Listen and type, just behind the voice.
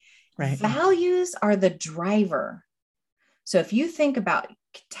Right. Values are the driver. So if you think about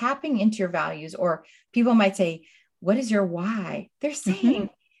tapping into your values, or people might say, what is your why? They're saying,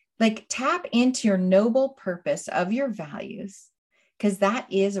 like, tap into your noble purpose of your values, because that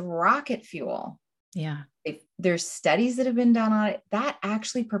is rocket fuel. Yeah. There's studies that have been done on it that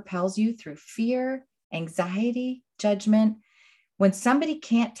actually propels you through fear, anxiety, judgment. When somebody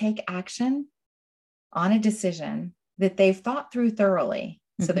can't take action on a decision that they've thought through thoroughly,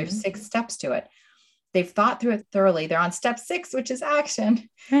 so there's 6 steps to it. They've thought through it thoroughly. They're on step 6, which is action.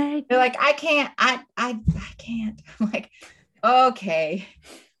 Right. They're like, I can't. I'm like, okay,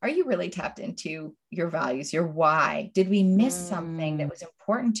 are you really tapped into your values, your why? Did we miss something that was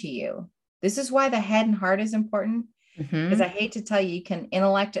important to you? This is why the head and heart is important, because I hate to tell you, you can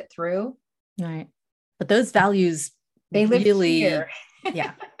intellect it through. Right. But those values, they live really, here.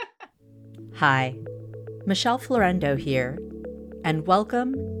 Yeah. Hi, Michelle Florendo here, and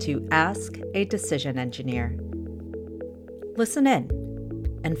welcome to Ask a Decision Engineer. Listen in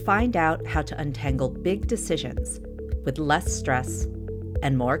and find out how to untangle big decisions with less stress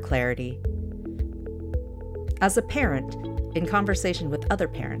and more clarity. As a parent, in conversation with other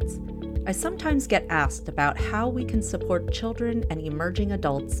parents, I sometimes get asked about how we can support children and emerging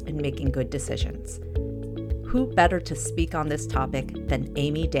adults in making good decisions. Who better to speak on this topic than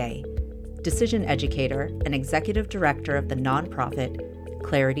Amy Day, decision educator and executive director of the nonprofit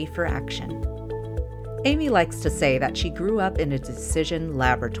Clarity for Action. Amy likes to say that she grew up in a decision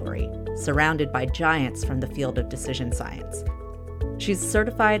laboratory, surrounded by giants from the field of decision science. She's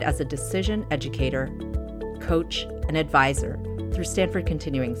certified as a decision educator, coach, and advisor through Stanford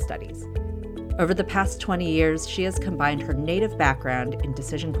Continuing Studies. Over the past 20 years, she has combined her native background in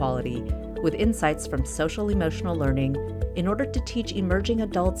decision quality with insights from social-emotional learning in order to teach emerging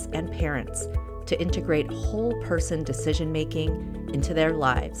adults and parents to integrate whole-person decision-making into their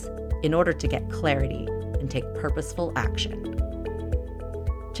lives in order to get clarity and take purposeful action.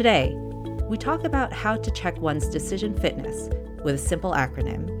 Today, we talk about how to check one's decision fitness with a simple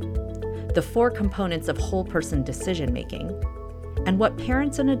acronym, the 4 components of whole-person decision-making, and what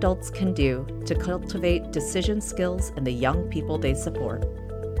parents and adults can do to cultivate decision skills in the young people they support.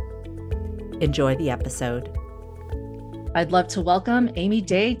 Enjoy the episode. I'd love to welcome Amy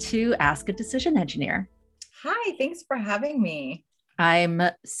Day to Ask a Decision Engineer. Hi, thanks for having me. I'm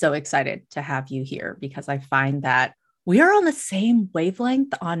so excited to have you here because I find that we are on the same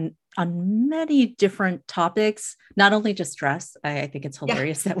wavelength on many different topics, not only just dress. I think it's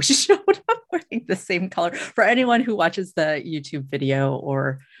hilarious that we showed up wearing the same color. For anyone who watches the YouTube video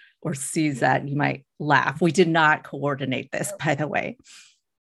or sees that, you might laugh. We did not coordinate this, by the way.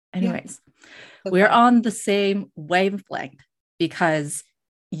 Anyways, we're on the same wavelength because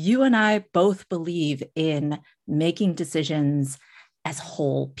you and I both believe in making decisions as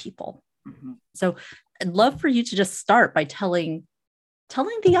whole people. So I'd love for you to just start by telling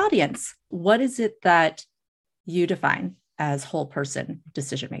the audience, what is it that you define as whole person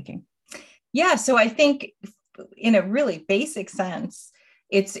decision making? Yeah, so I think in a really basic sense,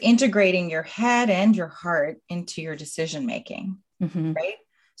 it's integrating your head and your heart into your decision making, right?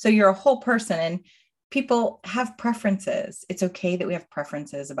 So you're a whole person, and people have preferences. It's okay that we have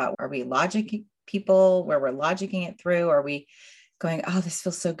preferences about, are we logic people where we're logicking it through? Are we going, oh, this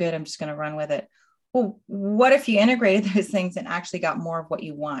feels so good, I'm just going to run with it? Well, what if you integrated those things and actually got more of what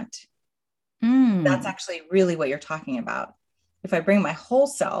you want? That's actually really what you're talking about. If I bring my whole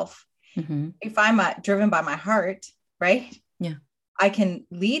self, if I'm driven by my heart, right? Yeah. I can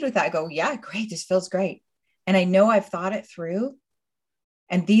lead with that, go, yeah, great, this feels great. And I know I've thought it through.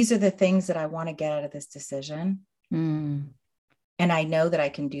 And these are the things that I want to get out of this decision. And I know that I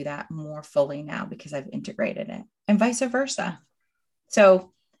can do that more fully now because I've integrated it, and vice versa.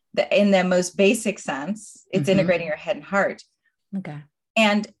 So in the most basic sense, it's integrating your head and heart. Okay.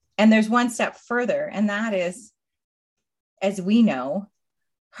 And there's one step further, and that is, as we know,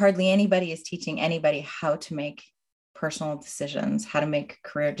 hardly anybody is teaching anybody how to make personal decisions, how to make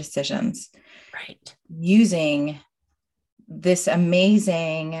career decisions, right? Using this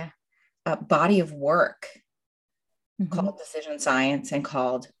amazing body of work called decision science and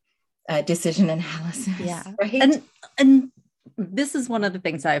called decision analysis. Yeah. Right. And this is one of the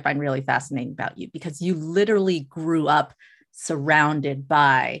things that I find really fascinating about you, because you literally grew up surrounded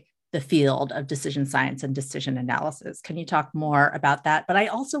by the field of decision science and decision analysis. Can you talk more about that? But I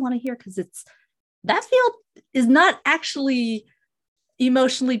also want to hear, because that field is not actually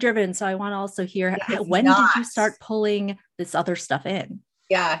emotionally driven. So I want to also hear, when did you start pulling this other stuff in?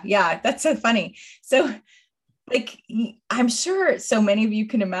 Yeah. That's so funny. So I'm sure so many of you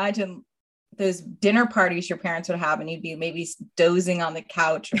can imagine, those dinner parties your parents would have, and you'd be maybe dozing on the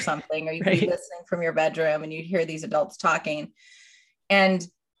couch or something, or you'd Right. be listening from your bedroom and you'd hear these adults talking. And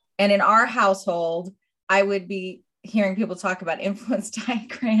in our household, I would be hearing people talk about influence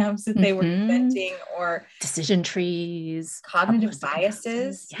diagrams that they were inventing, or decision trees, cognitive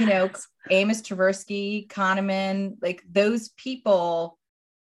biases, yes. Amos Tversky, Kahneman, like those people,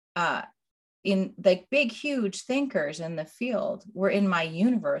 in like big, huge thinkers in the field were in my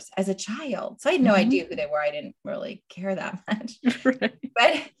universe as a child. So I had no idea who they were. I didn't really care that much. Right.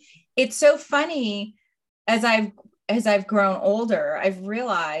 But it's so funny as I've grown older, I've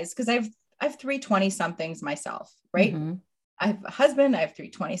realized, because I've 3 20 somethings myself, right? I have a husband, I have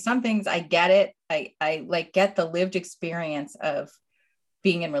 3 20 somethings. I get it. I like get the lived experience of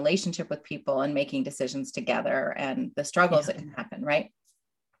being in relationship with people and making decisions together and the struggles that can happen, right?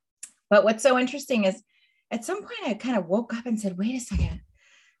 But what's so interesting is at some point I kind of woke up and said, wait a second,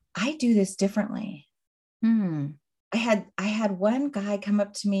 I do this differently. I had one guy come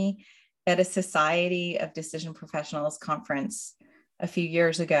up to me at a Society of Decision Professionals conference a few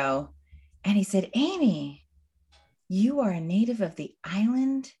years ago. And he said, Amy, you are a native of the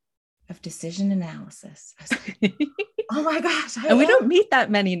island of decision analysis. I was like, oh my gosh. And we don't meet that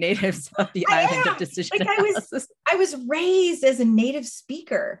many natives of the island of decision analysis. I was raised as a native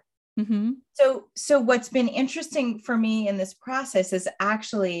speaker. So what's been interesting for me in this process is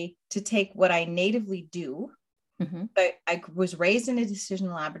actually to take what I natively do. I was raised in a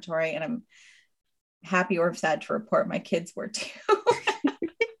decision laboratory, and I'm happy or sad to report my kids were too.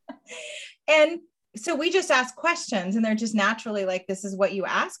 And so we just ask questions, and they're just naturally like, this is what you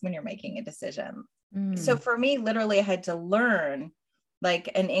ask when you're making a decision. So for me, literally, I had to learn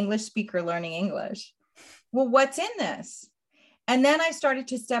like an English speaker learning English. Well, what's in this? And then I started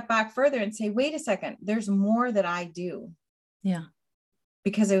to step back further and say, wait a second, there's more that I do. Yeah.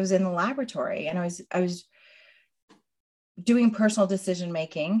 Because I was in the laboratory and I was doing personal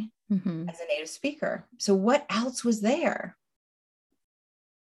decision-making as a native speaker. So what else was there?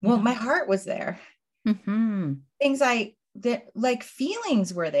 Well, my heart was there. Things like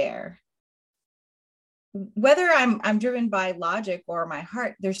feelings were there. Whether I'm driven by logic or my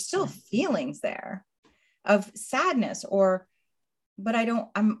heart, there's still feelings there of sadness but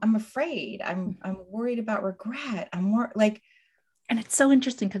I'm afraid. I'm worried about regret. I'm more like, and it's so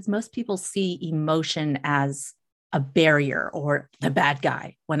interesting because most people see emotion as a barrier or the bad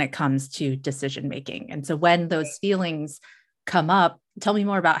guy when it comes to decision making. And so when those feelings come up, tell me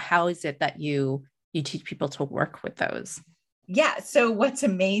more about how is it that you teach people to work with those? Yeah. So what's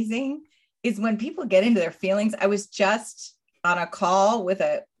amazing is when people get into their feelings. I was just on a call with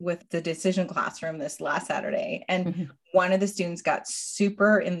the decision classroom this last Saturday, and one of the students got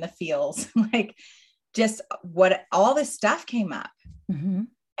super in the feels, like just what all this stuff came up. And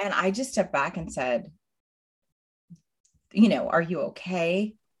I just stepped back and said, are you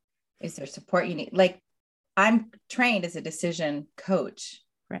okay? Is there support you need? Like, I'm trained as a decision coach,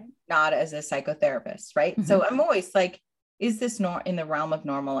 right? Not as a psychotherapist, right? So I'm always like, is this in the realm of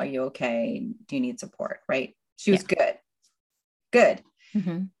normal? Are you okay? Do you need support? Right? She was good.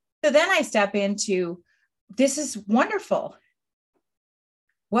 So then I step into, this is wonderful.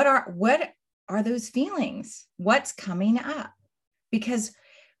 What are those feelings? What's coming up? Because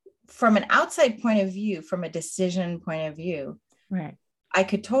from an outside point of view, from a decision point of view, right, I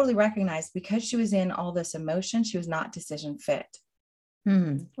could totally recognize, because she was in all this emotion, she was not decision fit.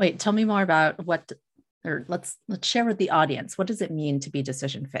 Wait, tell me more about let's share with the audience. What does it mean to be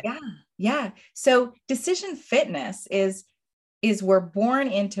decision fit? Yeah. So decision fitness is we're born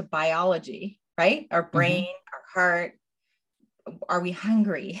into biology, right? Our brain, our heart. Are we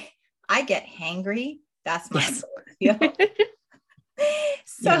hungry? I get hangry. That's my feel.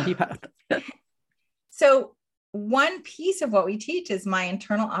 So one piece of what we teach is my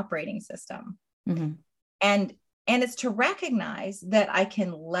internal operating system. And it's to recognize that I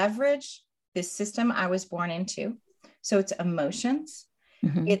can leverage this system I was born into. So it's emotions,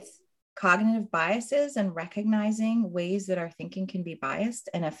 it's cognitive biases, and recognizing ways that our thinking can be biased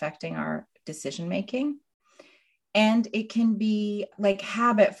and affecting our decision-making. And it can be like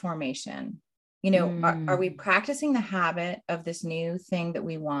habit formation. Are we practicing the habit of this new thing that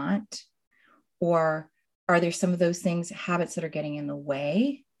we want? Or are there some of those habits that are getting in the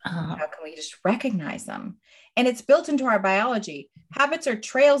way? How can we just recognize them? And it's built into our biology. Habits are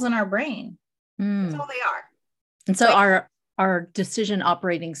trails in our brain. That's all they are. And so our decision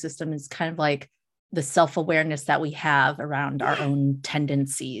operating system is kind of like the self-awareness that we have around our own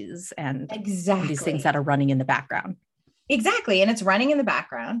tendencies and these things that are running in the background. Exactly. And it's running in the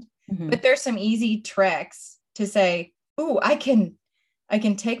background, but there's some easy tricks to say, I can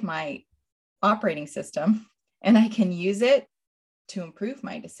take my operating system and I can use it to improve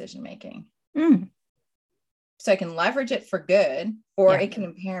my decision making. So I can leverage it for good, or it can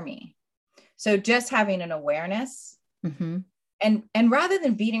impair me. So just having an awareness and rather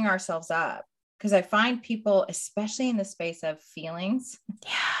than beating ourselves up, because I find people, especially in the space of feelings,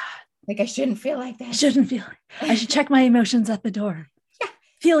 like I shouldn't feel like that. I should check my emotions at the door.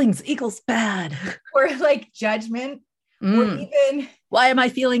 Feelings equals bad. Or like judgment, or even, why am I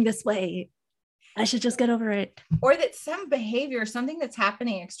feeling this way? I should just get over it. Or that some behavior, something that's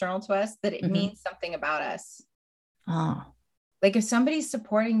happening external to us, that it means something about us. Oh, like if somebody's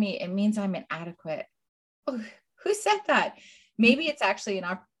supporting me, it means I'm inadequate. Oh, who said that? Maybe it's actually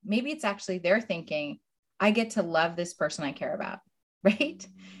they're thinking, I get to love this person I care about, right?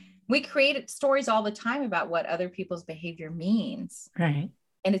 We create stories all the time about what other people's behavior means. Right.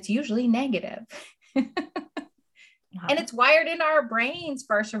 And it's usually negative. Wow. And it's wired in our brains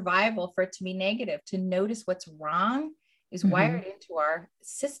for our survival, for it to be negative. To notice what's wrong is wired into our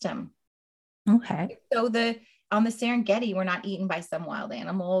system. Okay. So on the Serengeti, we're not eaten by some wild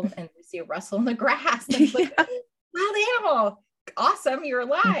animal and we see a rustle in the grass. And it's like, wild animal, awesome, you're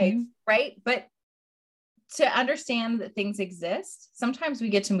alive, right? But to understand that things exist, sometimes we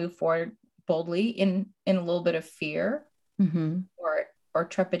get to move forward boldly in a little bit of fear or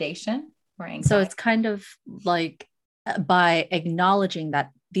trepidation or anxiety. So it's kind of like by acknowledging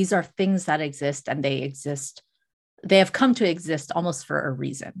that these are things that exist and they have come to exist almost for a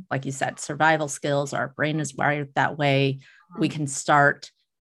reason. Like you said, survival skills, our brain is wired that way. We can start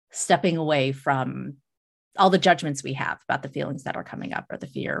stepping away from all the judgments we have about the feelings that are coming up or the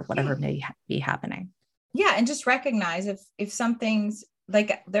fear, whatever may be happening. Yeah. And just recognize if something's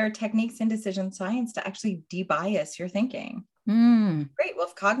like, there are techniques in decision science to actually de-bias your thinking. Great. Well,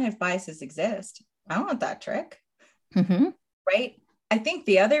 if cognitive biases exist, I don't want that trick. Right. I think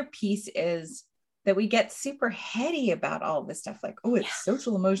the other piece is that we get super heady about all this stuff. Like, oh, it's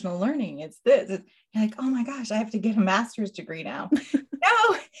social emotional learning. It's this. You're like, oh my gosh, I have to get a master's degree now.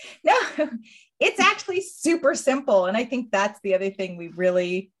 No, it's actually super simple. And I think that's the other thing we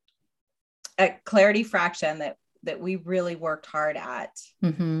really, at Clarity Fraction, that we really worked hard at,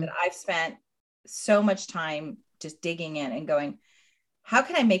 that I've spent so much time just digging in and going, how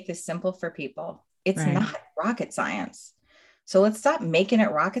can I make this simple for people? It's not rocket science. So let's stop making it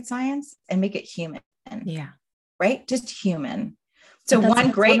rocket science and make it human. Yeah. Right. Just human. So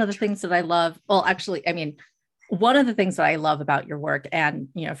one of the things that I love, well, actually, I mean, one of the things that I love about your work, and,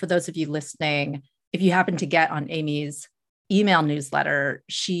 for those of you listening, if you happen to get on Amy's email newsletter,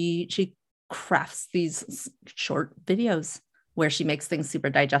 she crafts these short videos where she makes things super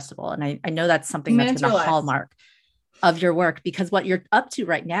digestible. And I know that's something that's been a hallmark of your work, because what you're up to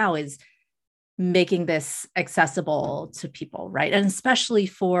right now is making this accessible to people, right? And especially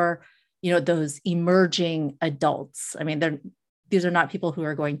for, those emerging adults. I mean, these are not people who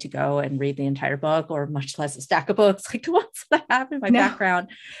are going to go and read the entire book, or much less a stack of books like the ones that I have in my background.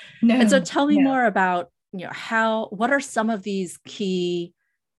 And so tell me more about, what are some of these key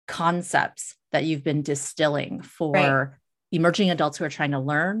concepts that you've been distilling for emerging adults who are trying to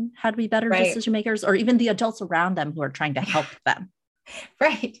learn how to be better decision makers, or even the adults around them who are trying to help them?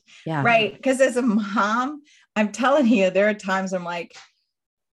 Right. Yeah. Right. Because as a mom, I'm telling you, there are times I'm like,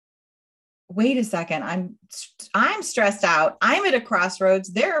 wait a second, I'm stressed out. I'm at a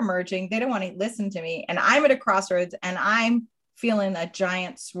crossroads. They're emerging. They don't want to listen to me. And I'm at a crossroads and I'm feeling a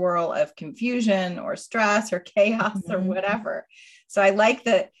giant swirl of confusion or stress or chaos or whatever. So I like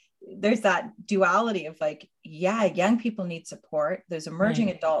that there's that duality of like, young people need support. Those emerging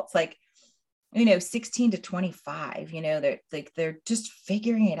adults, like, 16 to 25, they're just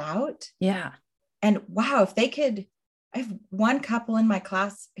figuring it out. Yeah. And wow, if they could, I have one couple in my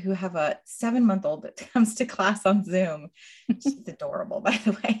class who have a 7-month-old that comes to class on Zoom. She's adorable, by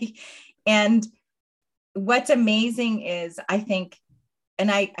the way. And what's amazing is, I think, and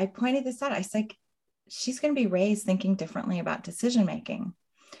I pointed this out, I was like, she's going to be raised thinking differently about decision-making.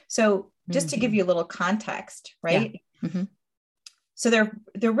 So just to give you a little context, right? Yeah. So there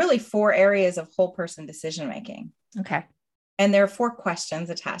are really 4 areas of whole person decision-making. Okay. And there are 4 questions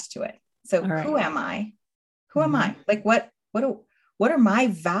attached to it. So who am I? Who am I? Like, what are my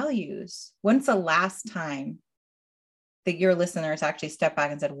values? When's the last time that your listeners actually stepped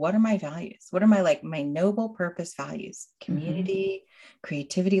back and said, what are my values? What are my noble purpose values? Community,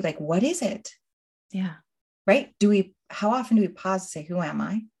 creativity, like, what is it? Yeah. Right. How often do we pause to say, who am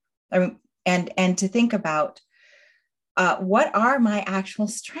I? And to think about, what are my actual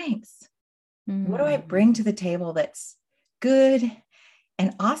strengths? What do I bring to the table that's good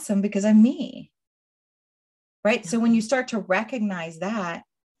and awesome because I'm me? Right. So when you start to recognize that,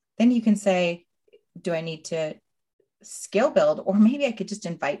 then you can say, do I need to skill build? Or maybe I could just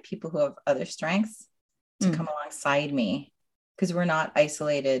invite people who have other strengths to come alongside me, because we're not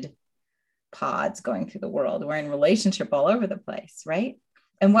isolated pods going through the world. We're in relationship all over the place, right?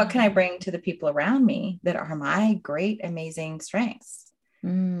 And what can I bring to the people around me that are my great, amazing strengths?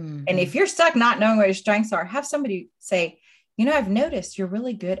 And if you're stuck not knowing what your strengths are, have somebody say, I've noticed you're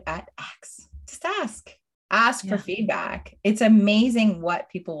really good at X. Just ask for feedback. It's amazing what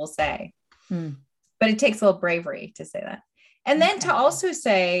people will say, but it takes a little bravery to say that. And then to also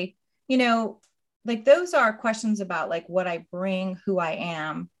say, like, those are questions about like what I bring, who I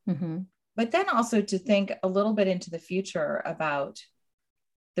am, but then also to think a little bit into the future about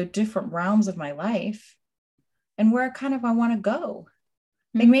the different realms of my life and where kind of I want to go.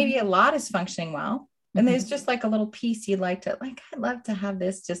 Like maybe a lot is functioning well. And there's just like a little piece you'd like to, like, I'd love to have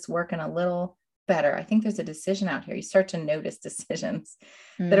this just working a little better. I think there's a decision out here. You start to notice decisions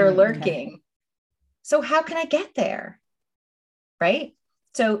that are lurking. Okay. So how can I get there? Right.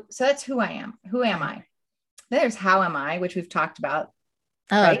 So that's who I am. Who am I? There's how am I, which we've talked about.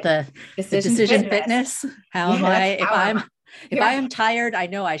 Oh, right? The decision fitness. How am I? If I am tired, I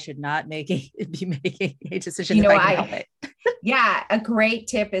know I should not be making a decision. If I can help it. Yeah. A great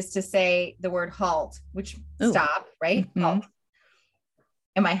tip is to say the word halt, which stop, right? Halt.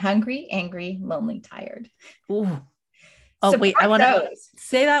 Am I hungry, angry, lonely, tired? Ooh. Oh, wait, I want to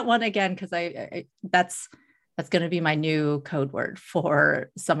say that one again, because that's going to be my new code word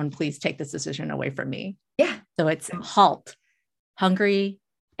for someone. Please take this decision away from me. Yeah. So it's halt, hungry,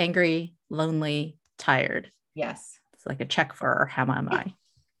 angry, lonely, tired. Yes. It's like a check for how am I?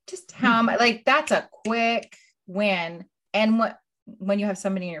 Just how am I? Like, that's a quick win. And when you have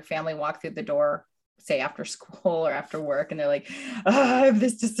somebody in your family walk through the door, say after school or after work, and they're like, I have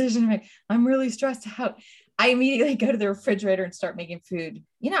this decision to make. I'm really stressed out. I immediately go to the refrigerator and start making food.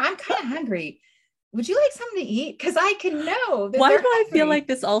 I'm kind of hungry. Would you like something to eat? Because I can know. Why do I feel like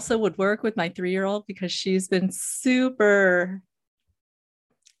this also would work with my 3-year-old? Because she's been super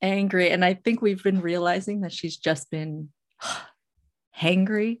angry. And I think we've been realizing that she's just been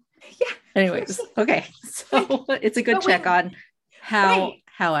hangry. Yeah. Anyways. Okay. So it's a good check on how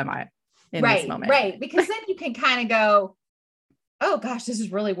am I in this moment? Right. Because then you can kind of go, oh gosh, this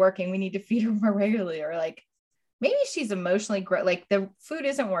is really working. We need to feed her more regularly. Or like, maybe she's emotionally like the food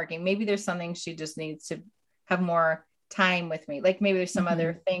isn't working. Maybe there's something she just needs to have more time with me. Like maybe there's some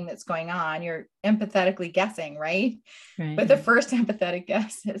other thing that's going on. You're empathetically guessing, right? But the first empathetic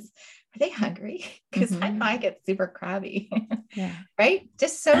guess is, are they hungry? Because I get super crabby. Yeah. Right?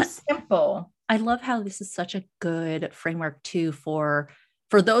 Just so simple. I love how this is such a good framework too for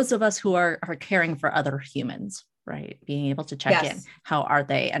those of us who are caring for other humans, right? Being able to check in, how are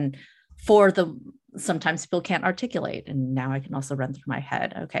they? And sometimes people can't articulate. And now I can also run through my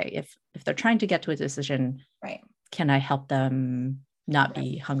head, okay, if they're trying to get to a decision, right? Can I help them not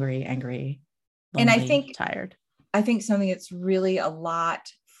be hungry, angry, lonely, and I think tired? I think something that's really a lot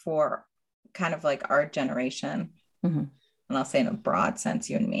for kind of like our generation, and I'll say in a broad sense,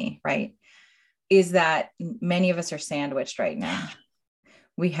 you and me, right? Is that many of us are sandwiched right now.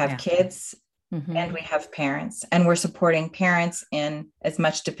 We have kids and we have parents, and we're supporting parents in as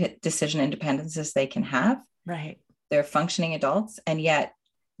much decision independence as they can have. Right. They're functioning adults, and yet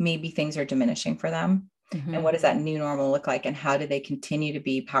maybe things are diminishing for them. And what does that new normal look like? And how do they continue to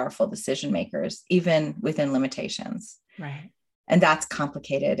be powerful decision makers, even within limitations? Right. And that's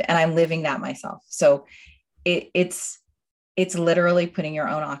complicated. And I'm living that myself. So it's literally putting your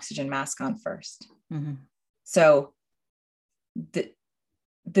own oxygen mask on first. So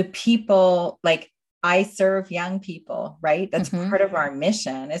the people, like, I serve young people, right? That's part of our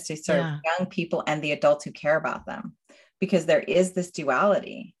mission, is to serve young people and the adults who care about them, because there is this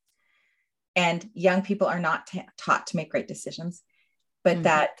duality. And young people are not taught to make great decisions, but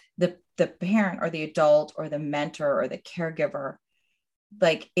that the parent or the adult or the mentor or the caregiver,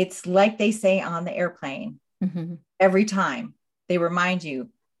 like, it's like they say on the airplane, every time they remind you,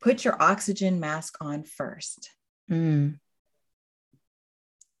 put your oxygen mask on first. And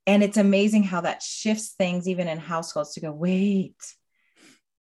it's amazing how that shifts things, even in households, to go, wait,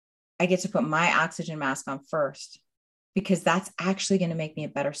 I get to put my oxygen mask on first, because that's actually going to make me a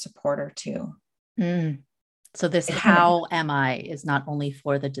better supporter too. So this how am I is not only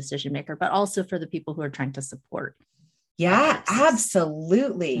for the decision maker, but also for the people who are trying to support. Yeah,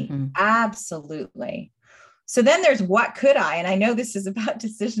 absolutely. Absolutely. So then there's what could I? And I know this is about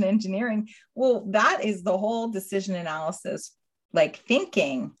decision engineering. Well, that is the whole decision analysis, like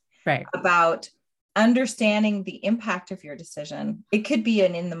thinking about understanding the impact of your decision. It could be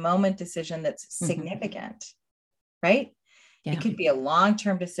an in the moment decision that's significant, right? Yeah. It could be a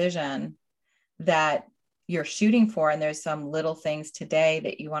long-term decision that you're shooting for. And there's some little things today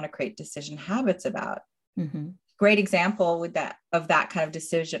that you want to create decision habits about. Mm-hmm. Great example of that kind of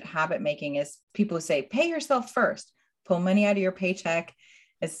decision habit making is people who say, pay yourself first, pull money out of your paycheck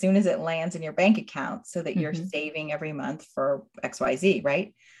as soon as it lands in your bank account so that you're saving every month for XYZ,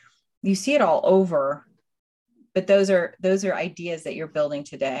 right? You see it all over, but those are ideas that you're building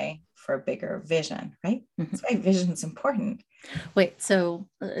today for a bigger vision, right? That's why vision is important. Wait, so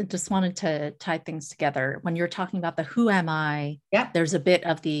just wanted to tie things together. When you're talking about the who am I, there's a bit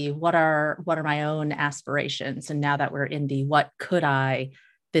of the what are my own aspirations. And now that we're in the what could I,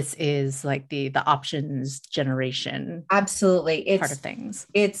 this is like the options generation. Absolutely. It's part of things.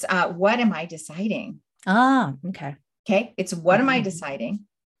 It's what am I deciding? Okay. Okay. It's what am I deciding?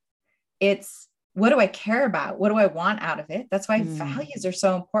 It's what do I care about? What do I want out of it? That's why values are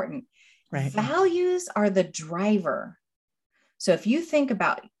so important. Right. Values are the driver. So if you think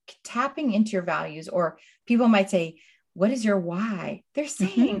about tapping into your values, or people might say, what is your why? They're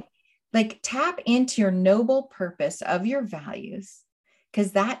saying like tap into your noble purpose of your values,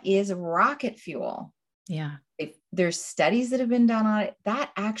 because that is rocket fuel. Yeah. If there's studies that have been done on it,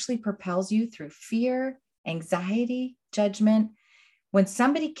 that actually propels you through fear, anxiety, judgment. When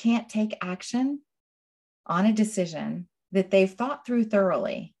somebody can't take action on a decision that they've thought through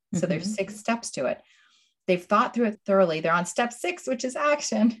thoroughly, so there's 6 steps to it. They've thought through it thoroughly. They're on step 6, which is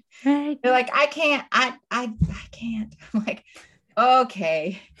action. Right. They're like, I can't. I'm like,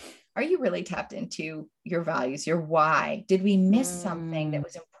 okay, are you really tapped into your values, your why? Did we miss something that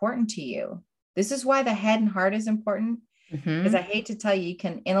was important to you? This is why the head and heart is important, because I hate to tell you, you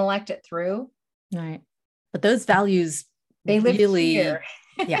can intellect it through. Right. But those values, they live here.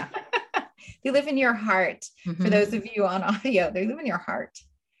 Yeah. They live in your heart. For those of you on audio, they live in your heart.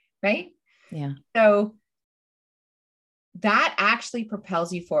 Right. Yeah. So that actually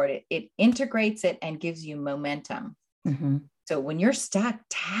propels you forward. It integrates it and gives you momentum. So when you're stuck,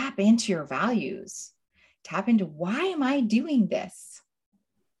 tap into your values, tap into, why am I doing this?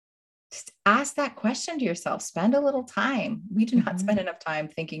 Just ask that question to yourself. Spend a little time. We do not spend enough time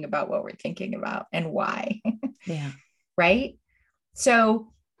thinking about what we're thinking about and why. Yeah. Right.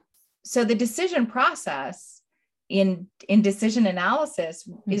 So the decision process in decision analysis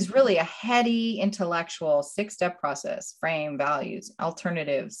is really a heady intellectual 6-step process: frame, values,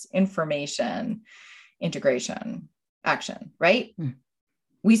 alternatives, information, integration, action, right?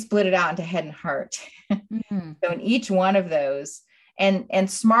 We split it out into head and heart. So in each one of those, and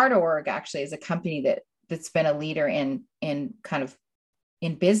Smart.org actually is a company that's been a leader in kind of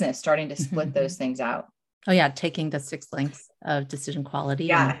in business, starting to split those things out. Oh yeah. Taking the 6 lengths of decision quality.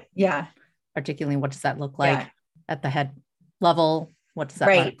 Yeah. Articulating, what does that look like at the head level? What does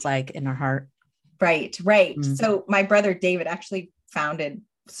that look like in our heart? Right. So my brother David actually founded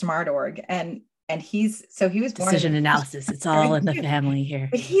Smart.org, and he was decision analysis. It's all in the family here.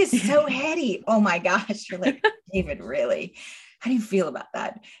 But he is so heady. Oh my gosh. You're like, David, really? How do you feel about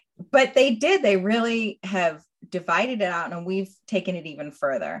that? But they really have divided it out, and we've taken it even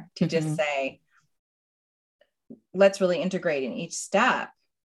further to just say, let's really integrate in each step.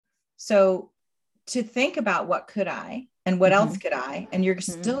 So to think about what could I and what else could I, and you're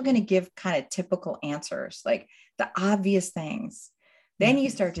still going to give kind of typical answers, like the obvious things. Then you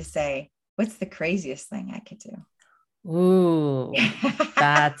start to say, what's the craziest thing I could do? Ooh,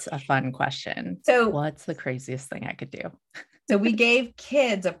 that's a fun question. So what's the craziest thing I could do? So we gave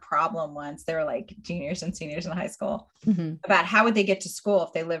kids a problem once. They were like juniors and seniors in high school, about how would they get to school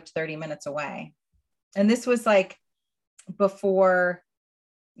if they lived 30 minutes away. And this was like before,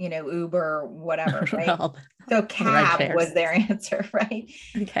 Uber, whatever, right? So cab was their answer, right?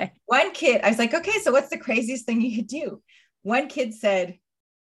 Okay. One kid, I was like, okay, so what's the craziest thing you could do? One kid said,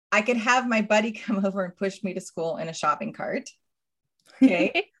 I could have my buddy come over and push me to school in a shopping cart.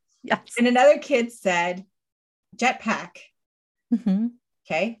 Okay. Yes. And another kid said, jetpack.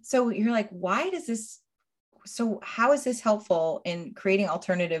 Okay. So you're like, how is this helpful in creating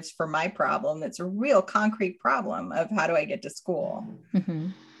alternatives for my problem? That's a real concrete problem of how do I get to school?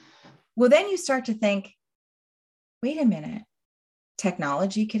 Well, then you start to think, wait a minute,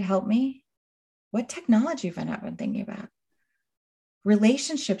 technology could help me. What technology have I not been thinking about?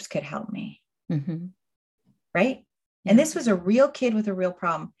 Relationships could help me. Right. Yeah. And this was a real kid with a real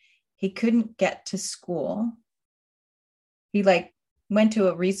problem. He couldn't get to school. He went to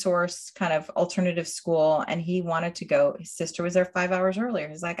a resource kind of alternative school, and he wanted to go. His sister was there 5 hours earlier.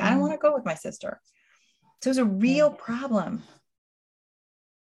 He's like, I don't want to go with my sister. So it was a real problem.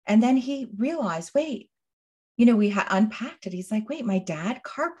 And then he realized, wait, we unpacked it. He's like, wait, my dad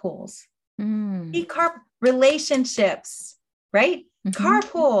carpools. Relationships. right?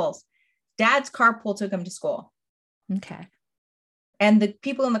 Carpools. Dad's carpool took him to school. Okay. And the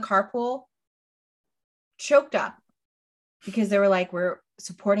people in the carpool choked up because they were like, we're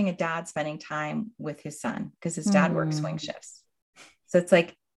supporting a dad spending time with his son because his dad works swing shifts. So it's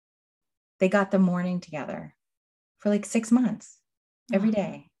like they got the morning together for like 6 months every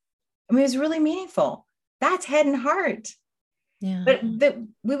day. I mean, it was really meaningful. That's head and heart. Yeah. But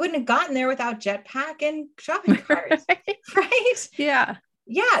we wouldn't have gotten there without jetpack and shopping carts, right? Yeah.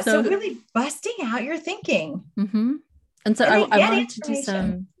 Yeah. So really busting out your thinking. And so I wanted to do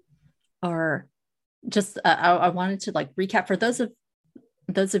some, or just, I wanted to like recap for those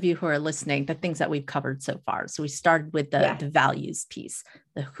of you who are listening, the things that we've covered so far. So we started with the values piece,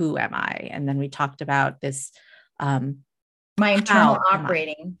 the who am I? And then we talked about this, my internal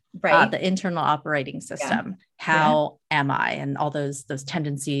operating, right? The internal operating system. How am I? And all those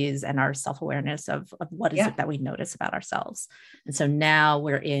tendencies and our self-awareness of what is it that we notice about ourselves. And so now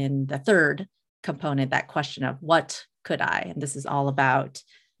we're in the third component, that question of what could I? And this is all about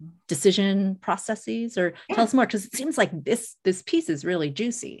decision processes, or tell us more, because it seems like this piece is really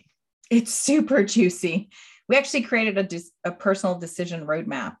juicy. It's super juicy. We actually created a personal decision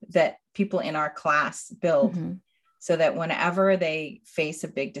roadmap that people in our class build so that whenever they face a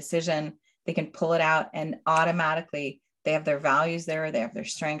big decision, they can pull it out and automatically they have their values there, they have their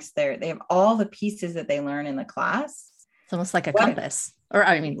strengths there, they have all the pieces that they learn in the class. It's almost like a compass, or a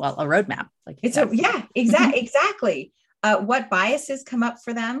roadmap. Like it's exactly. What biases come up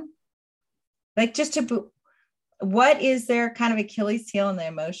for them? Like what is their kind of Achilles heel in the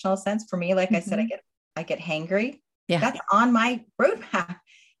emotional sense? For me, like I said, I get hangry. Yeah. That's on my roadmap.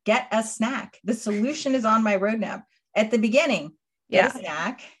 Get a snack. The solution is on my roadmap. At the beginning, get a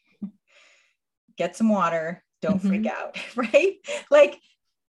snack, get some water, don't freak out, right? Like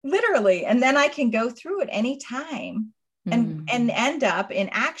literally. And then I can go through it anytime and end up in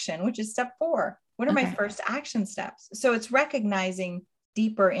action, which is step 4. What are my first action steps? So it's recognizing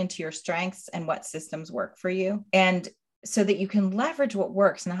deeper into your strengths and what systems work for you. And so that you can leverage what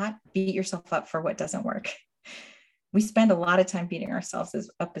works, not beat yourself up for what doesn't work. We spend a lot of time beating ourselves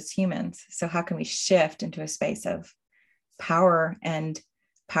up as humans. So how can we shift into a space of power in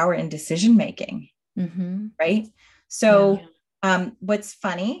decision-making, right? So what's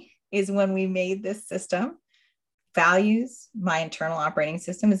funny is when we made this system, values, my internal operating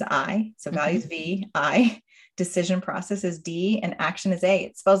system is I. So values V, I, decision process is D, and action is A.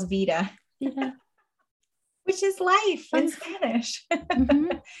 It spells vida, which is life in Spanish.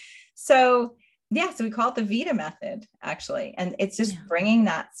 So we call it the Vida method, actually. And it's just bringing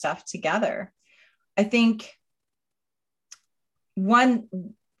that stuff together. I think one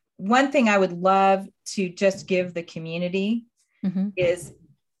thing I would love to just give the community is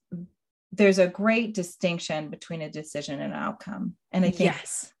there's a great distinction between a decision and an outcome. And I think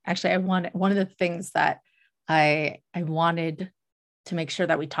actually one of the things that I wanted to make sure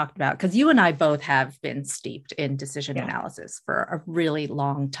that we talked about, because you and I both have been steeped in decision analysis for a really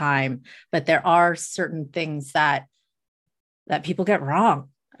long time, but there are certain things that people get wrong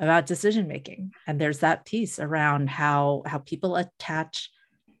about decision making. And there's that piece around how people attach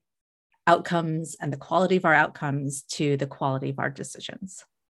outcomes and the quality of our outcomes to the quality of our decisions.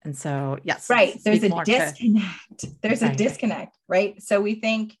 And so, there's a disconnect. There's a disconnect, right? So we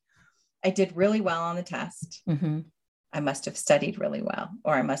think I did really well on the test. I must have studied really well,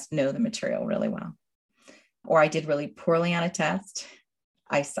 or I must know the material really well, or I did really poorly on a test.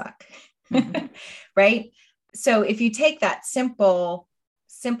 I suck, right? So if you take that simple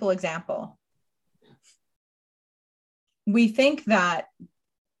example, we think that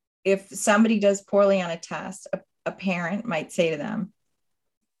if somebody does poorly on a test, a parent might say to them,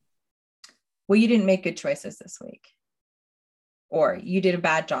 well, you didn't make good choices this week, or you did a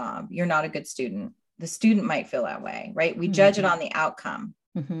bad job. You're not a good student. The student might feel that way, right? We judge it on the outcome.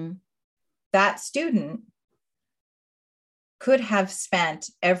 That student could have spent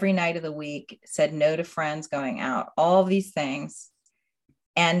every night of the week, said no to friends, going out, all these things,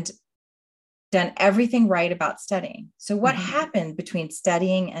 and done everything right about studying. So what happened between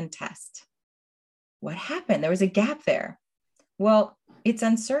studying and test? What happened? There was a gap there. Well, it's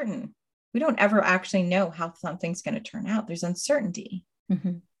uncertain. We don't ever actually know how something's going to turn out. There's uncertainty.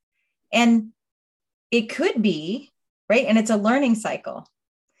 And it could be, right? And it's a learning cycle.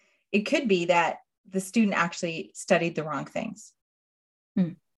 It could be that the student actually studied the wrong things,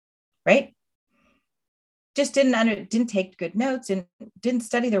 right? Just didn't take good notes and didn't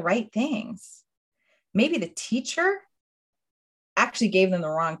study the right things. Maybe the teacher actually gave them the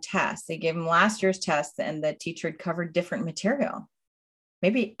wrong test. They gave them last year's test and the teacher had covered different material.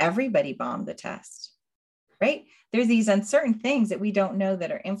 Maybe everybody bombed the test, right? there's these uncertain things that we don't know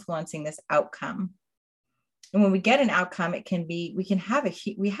that are influencing this outcome. And when we get an outcome, we have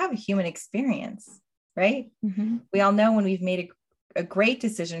a human experience, right? Mm-hmm. We all know when we've made a great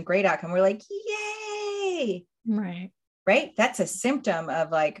decision, great outcome, we're like, yay. Right. Right. That's a symptom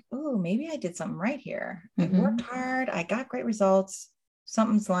of like, oh, maybe I did something right here. Mm-hmm. I worked hard. I got great results.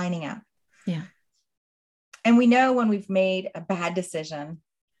 Something's lining up. Yeah. And we know when we've made a bad decision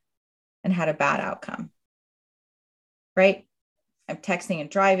and had a bad outcome, right? I'm texting and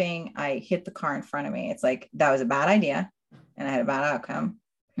driving. I hit the car in front of me. It's like, that was a bad idea. And I had a bad outcome.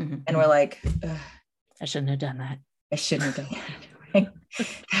 Mm-hmm. And we're like, I shouldn't have done that. I shouldn't have done that.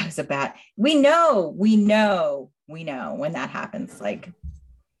 That was a bad, we know when that happens, like,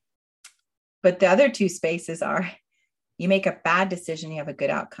 but the other two spaces are, you make a bad decision, you have a good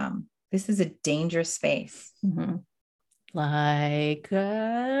outcome. This is a dangerous space. Mm-hmm. Like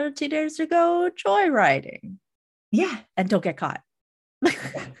 2 days ago, joyriding. Yeah. And don't get caught.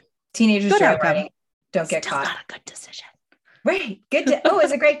 Teenagers joyriding, don't get caught. Not a good decision. Right.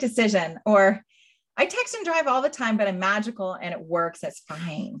 It's a great decision. Or I text and drive all the time, but I'm magical and it works. That's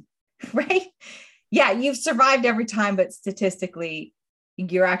fine. Right. Yeah. You've survived every time, but statistically,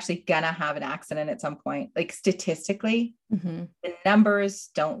 you're actually going to have an accident at some point. Like statistically, mm-hmm. the numbers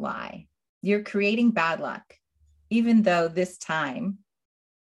don't lie. You're creating bad luck, even though this time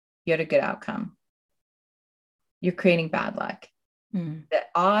you had a good outcome. You're creating bad luck. Mm. The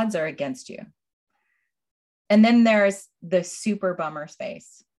odds are against you. And then there's the super bummer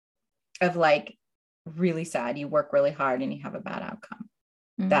space of like, really sad. You work really hard and you have a bad outcome.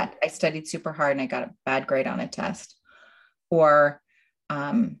 Mm-hmm. That I studied super hard and I got a bad grade on a test. Or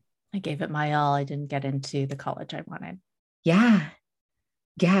I gave it my all. I didn't get into the college I wanted. Yeah.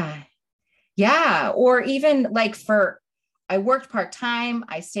 Or even like I worked part-time.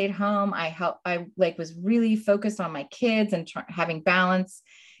 I stayed home. I was really focused on my kids and having balance.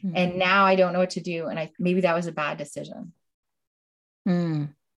 Mm-hmm. And now I don't know what to do. And maybe that was a bad decision.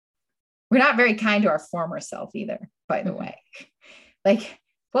 Mm. We're not very kind to our former self either, by the way. Like,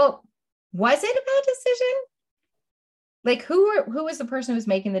 well, was it a bad decision? Like who was the person who was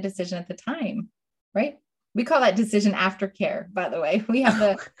making the decision at the time? Right. We call that decision aftercare, by the way. We have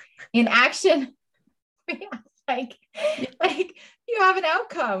the in action. We have like you have an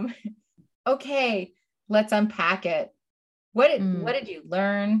outcome. Okay, let's unpack it. What did you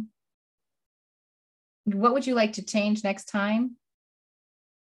learn? What would you like to change next time?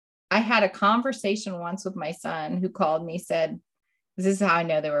 I had a conversation once with my son who called me, said, this is how I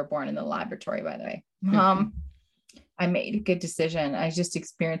know they were born in the laboratory, by the way. Mom, I made a good decision. I just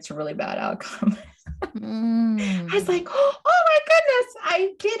experienced a really bad outcome. I was like, oh my goodness,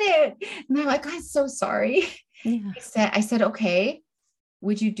 I did it. And they're like, I'm so sorry. Yeah. I said, okay,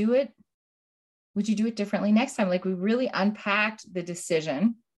 would you do it? Would you do it differently next time? Like we really unpacked the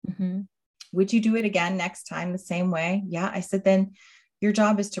decision. Mm-hmm. Would you do it again next time the same way? Yeah. I said, then your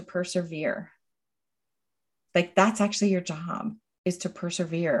job is to persevere. Like that's actually your job, is to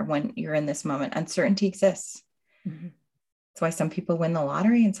persevere when you're in this moment. Uncertainty exists. Mm-hmm. That's why some people win the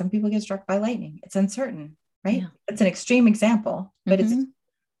lottery and some people get struck by lightning. It's uncertain, right? Yeah. It's an extreme example, but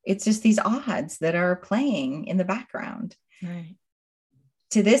it's just these odds that are playing in the background. Right.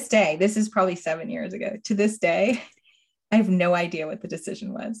 To this day, this is probably 7 years ago. To this day, I have no idea what the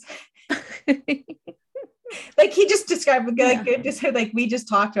decision was. Like he just described like we just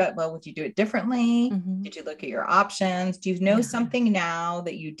talked about, well, would you do it differently? Mm-hmm. Did you look at your options? Do you know something now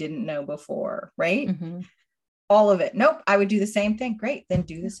that you didn't know before? Right. Mm-hmm. All of it. Nope. I would do the same thing. Great. Then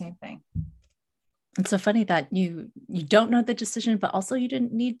do the same thing. It's so funny that you don't know the decision, but also you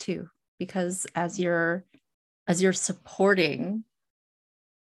didn't need to, because as you're supporting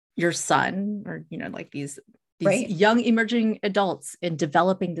your son or, like these right. young emerging adults in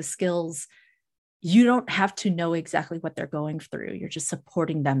developing the skills, you don't have to know exactly what they're going through. You're just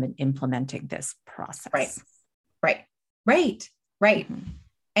supporting them in implementing this process. Right. Mm-hmm.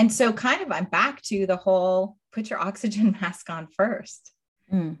 And so kind of I'm back to the whole put your oxygen mask on first.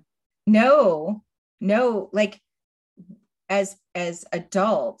 Mm. No, like as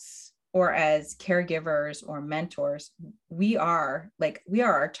adults or as caregivers or mentors, we are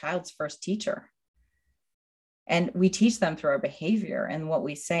our child's first teacher. And we teach them through our behavior and what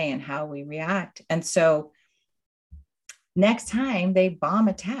we say and how we react. And so next time they bomb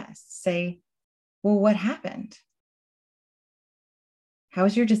a test, say, well, what happened? How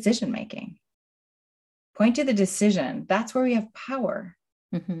was your decision making? Point to the decision. That's where we have power.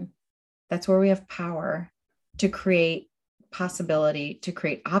 Mm-hmm. That's where we have power to create possibility, to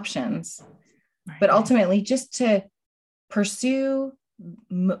create options, right. But ultimately just to pursue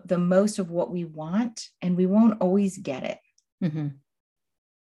the most of what we want, and we won't always get it,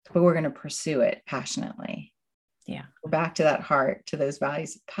 but we're going to pursue it passionately. Yeah. Go back to that heart, to those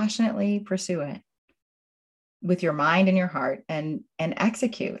values, passionately pursue it with your mind and your heart, and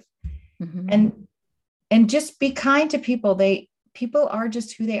execute. And just be kind to people. People are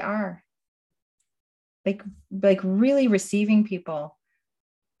just who they are. Like really receiving people.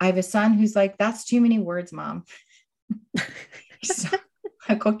 I have a son who's like, that's too many words, Mom. So,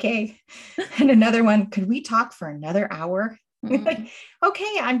 like, okay. And another one, could we talk for another hour? Like,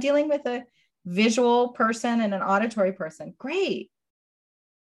 okay, I'm dealing with a visual person and an auditory person. Great.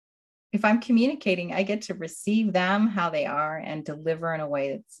 If I'm communicating, I get to receive them how they are and deliver in a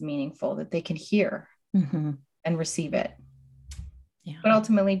way that's meaningful, that they can hear and receive it. Yeah. But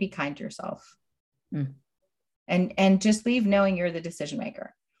ultimately be kind to yourself. And just leave knowing you're the decision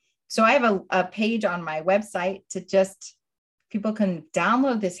maker. So I have a page on my website people can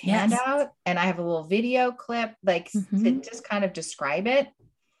download this handout, and I have a little video clip, to just kind of describe it.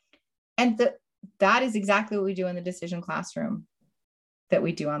 And that is exactly what we do in the Decision Classroom that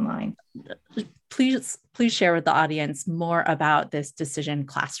we do online. Please share with the audience more about this Decision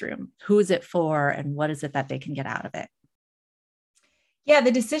Classroom. Who is it for, and what is it that they can get out of it? Yeah,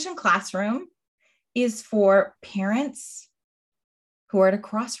 the Decision Classroom is for parents who are at a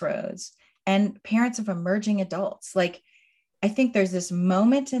crossroads and parents of emerging adults. Like, I think there's this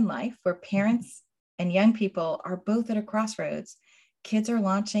moment in life where parents and young people are both at a crossroads. Kids are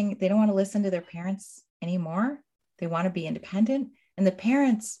launching. They don't want to listen to their parents anymore. They want to be independent. And the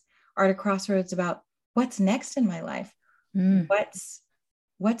parents are at a crossroads about what's next in my life. What's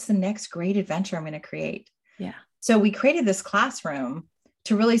the next great adventure I'm going to create? Yeah. So we created this classroom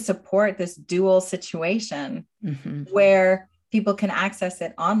to really support this dual situation where people can access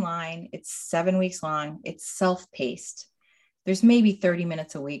it online. It's 7 weeks long. It's self-paced. There's maybe 30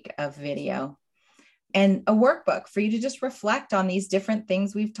 minutes a week of video and a workbook for you to just reflect on these different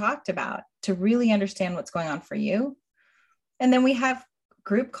things we've talked about, to really understand what's going on for you. And then we have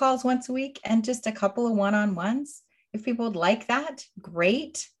group calls once a week and just a couple of one-on-ones. If people would like that,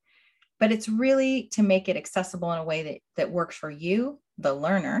 great. But it's really to make it accessible in a way that works for you, the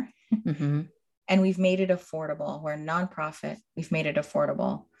learner. And we've made it affordable. We're a nonprofit. We've made it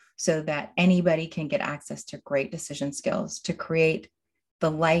affordable so that anybody can get access to great decision skills to create the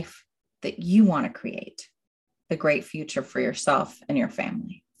life that you want to create, the great future for yourself and your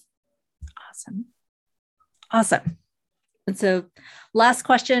family. Awesome. And so last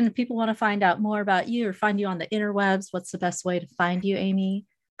question, if people want to find out more about you or find you on the interwebs, what's the best way to find you, Amy?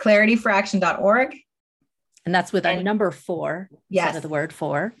 clarityforaction.org. And that's with a number 4 instead of the word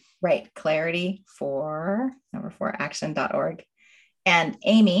for. Right. Clarity for number 4 action.org. And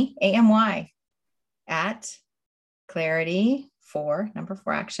Amy, AMY, at clarity for number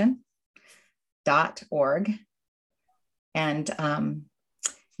 4 action.org. And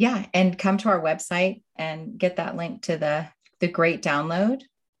and come to our website and get that link to the great download.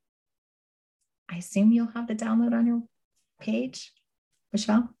 I assume you'll have the download on your page,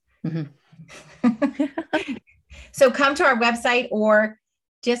 Michelle. So come to our website or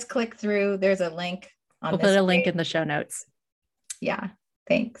just click through. There's a link on We'll put a link in the show notes. Yeah.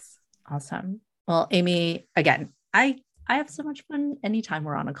 Thanks. Awesome. Well, Amy, again, I have so much fun anytime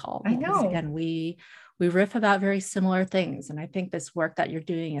we're on a call. I know. Again, we riff about very similar things. And I think this work that you're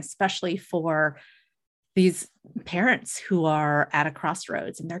doing, especially for these parents who are at a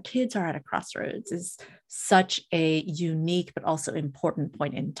crossroads and their kids are at a crossroads, is such a unique but also important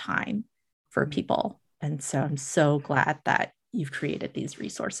point in time for people. And so I'm so glad that you've created these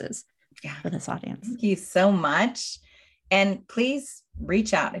resources for this audience. Thank you so much. And please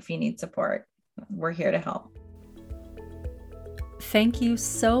reach out if you need support. We're here to help. Thank you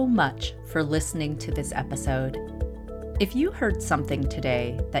so much for listening to this episode. If you heard something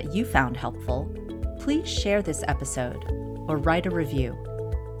today that you found helpful, please share this episode or write a review.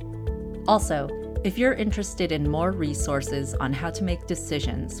 Also, if you're interested in more resources on how to make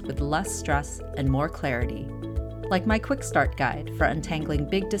decisions with less stress and more clarity, like my quick start guide for untangling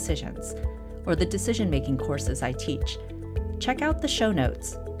big decisions or the decision-making courses I teach, check out the show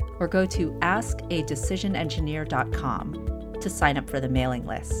notes or go to askadecisionengineer.com to sign up for the mailing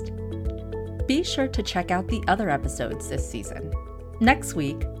list. Be sure to check out the other episodes this season. Next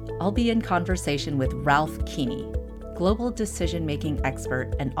week, I'll be in conversation with Ralph Keeney, global decision-making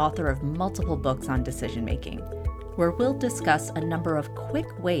expert and author of multiple books on decision-making, where we'll discuss a number of quick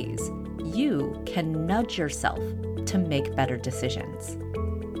ways you can nudge yourself to make better decisions.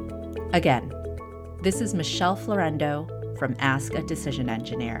 Again, this is Michelle Florendo from Ask a Decision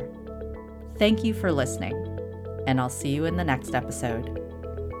Engineer. Thank you for listening. and I'll see you in the next episode.